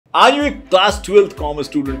Are you a class 12th commerce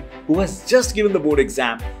student who has just given the board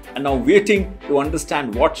exam and now waiting to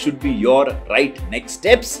understand what should be your right next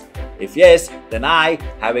steps? If yes, then I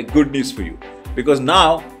have a good news for you, because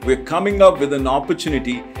now we're coming up with an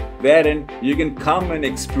opportunity wherein you can come and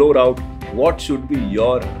explore out what should be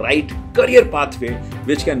your right career pathway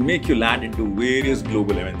which can make you land into various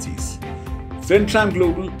global MNCs. FinTram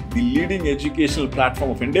Global, the leading educational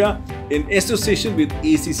platform of India, in association with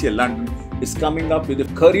ACCA London, is coming up with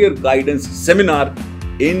a career guidance seminar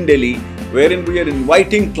in Delhi, wherein we are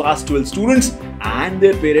inviting class 12 students and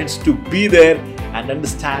their parents to be there and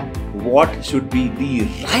understand what should be the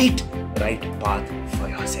right path for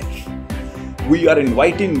yourself. We are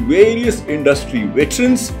inviting various industry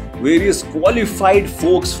veterans, various qualified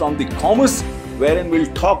folks from the commerce, wherein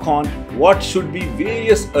we'll talk on what should be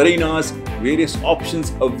various arenas, various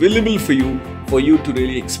options available for you to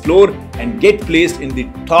really explore and get placed in the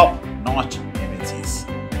top-notch MNCs.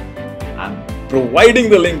 I'm providing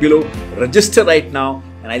the link below. Register right now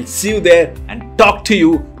and I'll see you there and talk to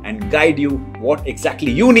you and guide you what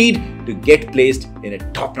exactly you need to get placed in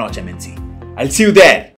a top-notch MNC. I'll see you there.